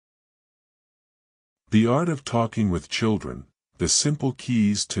The Art of Talking with Children, The Simple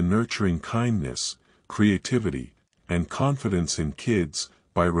Keys to Nurturing Kindness, Creativity, and Confidence in Kids,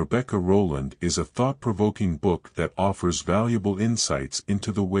 by Rebecca Rolland is a thought-provoking book that offers valuable insights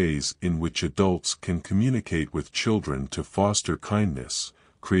into the ways in which adults can communicate with children to foster kindness,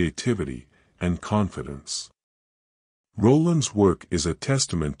 creativity, and confidence. Rolland's work is a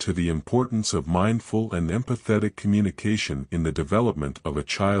testament to the importance of mindful and empathetic communication in the development of a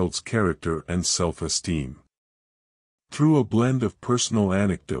child's character and self-esteem. Through a blend of personal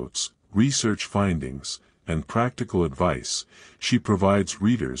anecdotes, research findings, and practical advice, she provides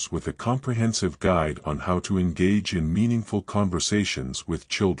readers with a comprehensive guide on how to engage in meaningful conversations with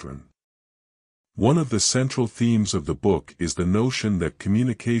children. One of the central themes of the book is the notion that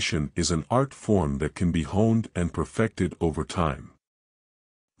communication is an art form that can be honed and perfected over time.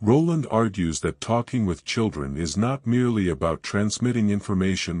 Rolland argues that talking with children is not merely about transmitting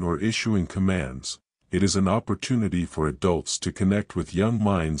information or issuing commands, it is an opportunity for adults to connect with young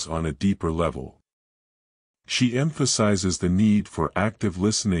minds on a deeper level. She emphasizes the need for active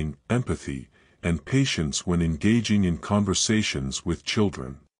listening, empathy, and patience when engaging in conversations with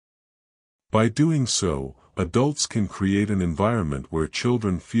children. By doing so, adults can create an environment where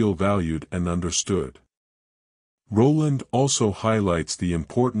children feel valued and understood. Rolland also highlights the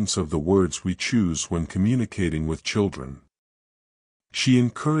importance of the words we choose when communicating with children. She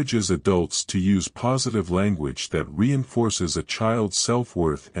encourages adults to use positive language that reinforces a child's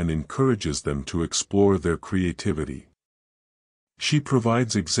self-worth and encourages them to explore their creativity. She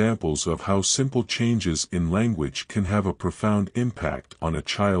provides examples of how simple changes in language can have a profound impact on a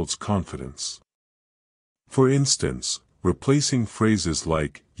child's confidence. For instance, replacing phrases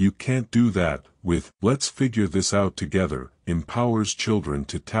like, "You can't do that," with, "Let's figure this out together," empowers children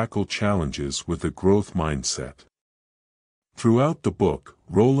to tackle challenges with a growth mindset. Throughout the book,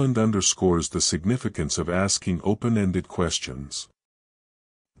 Rolland underscores the significance of asking open-ended questions.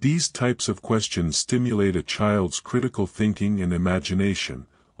 These types of questions stimulate a child's critical thinking and imagination,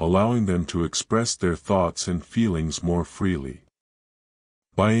 allowing them to express their thoughts and feelings more freely.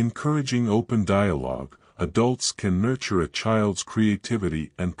 By encouraging open dialogue, adults can nurture a child's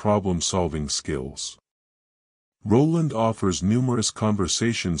creativity and problem-solving skills. Rolland offers numerous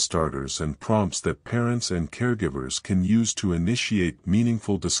conversation starters and prompts that parents and caregivers can use to initiate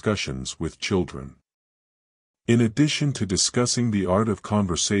meaningful discussions with children. In addition to discussing the art of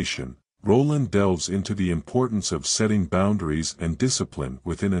conversation, Rolland delves into the importance of setting boundaries and discipline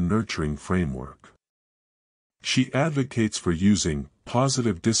within a nurturing framework. She advocates for using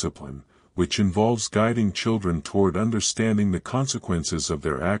positive discipline, which involves guiding children toward understanding the consequences of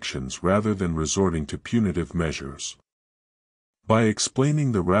their actions rather than resorting to punitive measures. By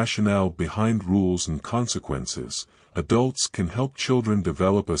explaining the rationale behind rules and consequences, adults can help children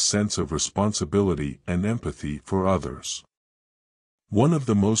develop a sense of responsibility and empathy for others. One of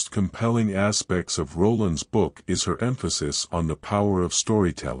the most compelling aspects of Rolland's book is her emphasis on the power of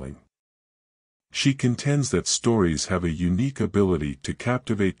storytelling. She contends that stories have a unique ability to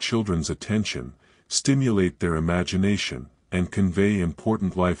captivate children's attention, stimulate their imagination, and convey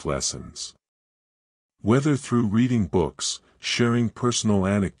important life lessons. Whether through reading books, sharing personal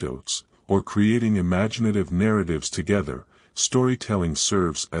anecdotes, or creating imaginative narratives together, storytelling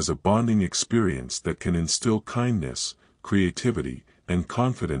serves as a bonding experience that can instill kindness, creativity, and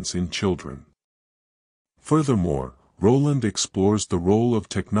confidence in children. Furthermore, Rolland explores the role of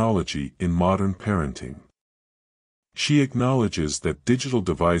technology in modern parenting. She acknowledges that digital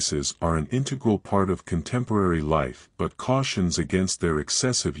devices are an integral part of contemporary life but cautions against their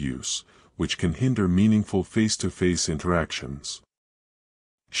excessive use, which can hinder meaningful face-to-face interactions.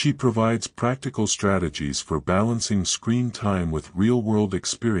 She provides practical strategies for balancing screen time with real-world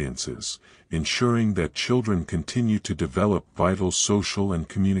experiences, ensuring that children continue to develop vital social and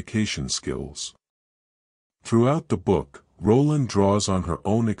communication skills. Throughout the book, Rolland draws on her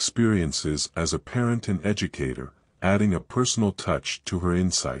own experiences as a parent and educator, adding a personal touch to her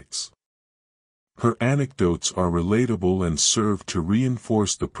insights. Her anecdotes are relatable and serve to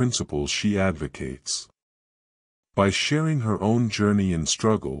reinforce the principles she advocates. By sharing her own journey and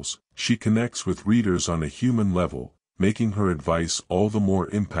struggles, she connects with readers on a human level, making her advice all the more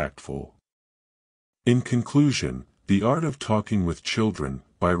impactful. In conclusion, The Art of Talking with Children,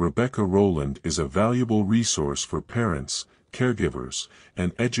 by Rebecca Rolland is a valuable resource for parents, caregivers,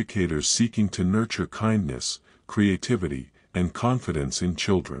 and educators seeking to nurture kindness, creativity, and confidence in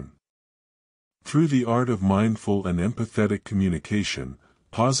children. Through the art of mindful and empathetic communication,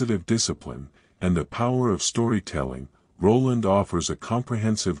 positive discipline, and the power of storytelling, Rolland offers a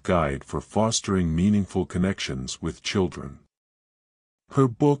comprehensive guide for fostering meaningful connections with children. Her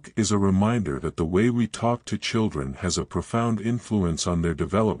book is a reminder that the way we talk to children has a profound influence on their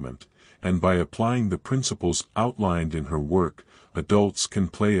development, and by applying the principles outlined in her work, adults can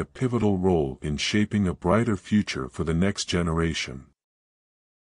play a pivotal role in shaping a brighter future for the next generation.